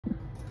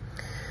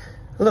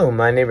Hello,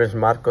 my name is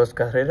Marcos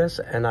Carreras,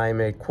 and I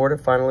am a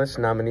quarterfinalist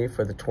nominee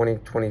for the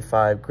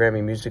 2025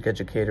 Grammy Music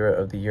Educator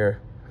of the Year.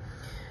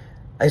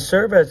 I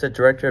serve as the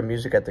Director of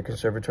Music at the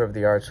Conservatory of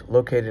the Arts,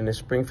 located in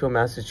Springfield,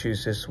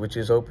 Massachusetts, which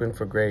is open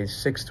for grades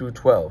 6 through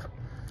 12.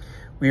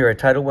 We are a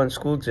Title I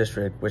school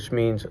district, which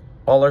means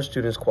all our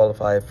students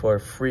qualify for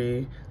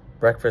free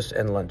breakfast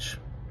and lunch.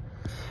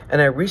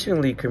 And I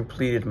recently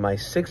completed my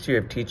 6th year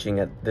of teaching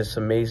at this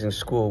amazing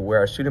school where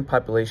our student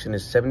population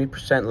is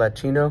 70%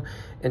 Latino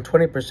and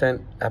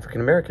 20% African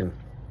American.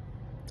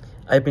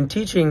 I've been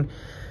teaching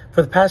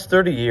for the past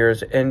 30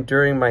 years, and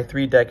during my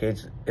 3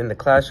 decades in the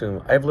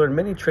classroom, I've learned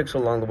many tricks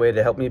along the way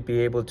to help me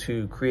be able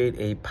to create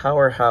a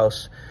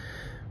powerhouse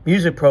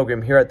music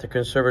program here at the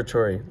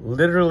Conservatory,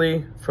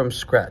 literally from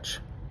scratch.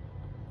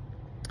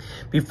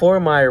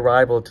 Before my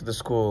arrival to the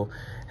school,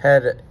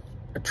 had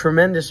a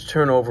tremendous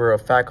turnover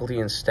of faculty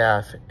and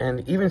staff,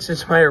 and even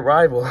since my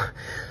arrival,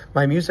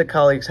 my music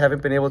colleagues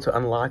haven't been able to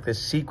unlock the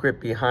secret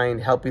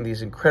behind helping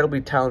these incredibly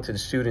talented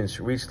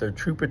students reach their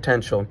true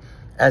potential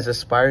as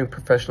aspiring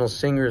professional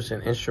singers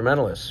and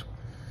instrumentalists.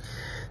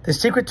 The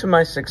secret to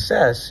my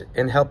success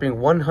in helping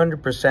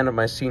 100% of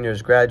my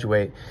seniors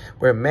graduate,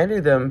 where many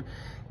of them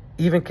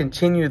even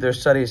continue their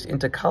studies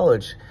into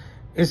college,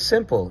 is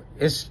simple.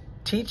 It's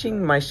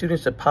teaching my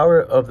students the power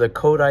of the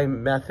Kodai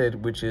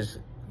method, which is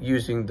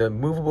using the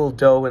movable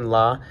do and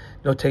la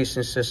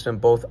notation system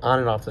both on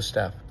and off the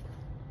staff.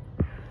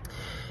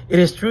 It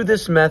is through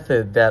this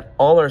method that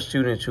all our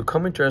students who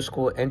come into our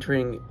school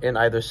entering in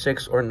either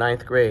 6th or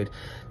 9th grade,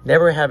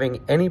 never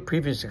having any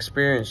previous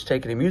experience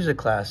taking a music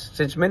class,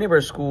 since many of our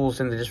schools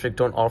in the district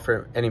don't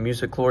offer any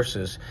music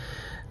courses,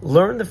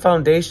 learn the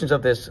foundations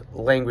of this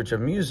language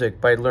of music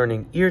by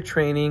learning ear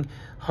training,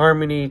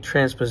 harmony,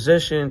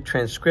 transposition,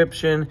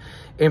 transcription,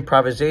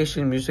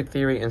 improvisation, music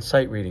theory, and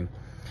sight reading.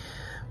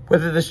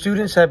 Whether the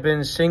students have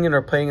been singing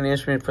or playing an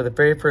instrument for the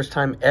very first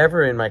time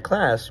ever in my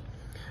class,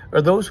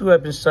 or those who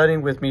have been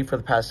studying with me for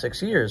the past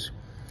 6 years,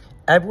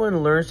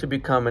 everyone learns to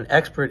become an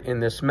expert in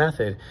this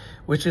method,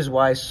 which is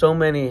why so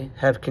many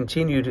have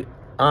continued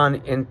on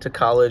into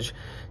college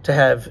to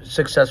have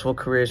successful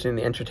careers in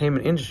the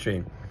entertainment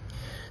industry.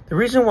 The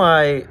reason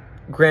why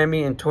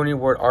Grammy and Tony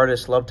Award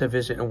artists love to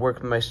visit and work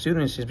with my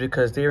students is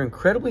because they are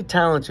incredibly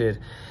talented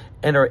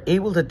and are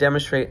able to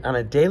demonstrate on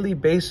a daily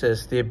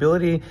basis the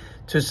ability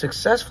to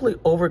successfully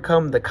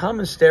overcome the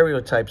common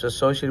stereotypes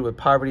associated with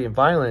poverty and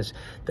violence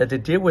that they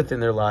deal with in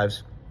their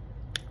lives,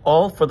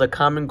 all for the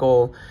common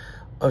goal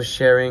of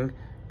sharing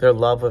their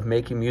love of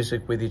making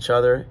music with each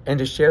other and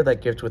to share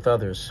that gift with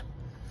others.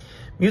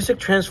 Music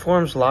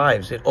transforms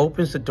lives. It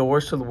opens the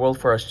doors to the world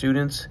for our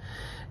students,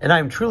 and I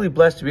am truly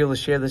blessed to be able to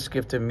share this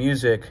gift of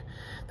music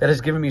that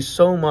has given me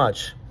so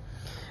much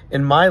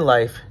in my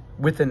life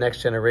with the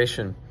next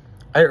generation.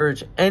 I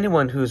urge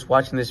anyone who is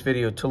watching this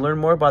video to learn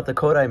more about the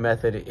Kodai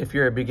method if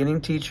you're a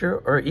beginning teacher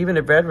or even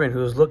a veteran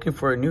who is looking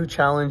for a new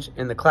challenge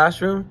in the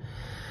classroom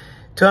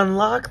to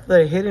unlock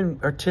the hidden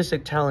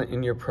artistic talent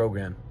in your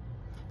program.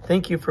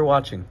 Thank you for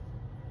watching.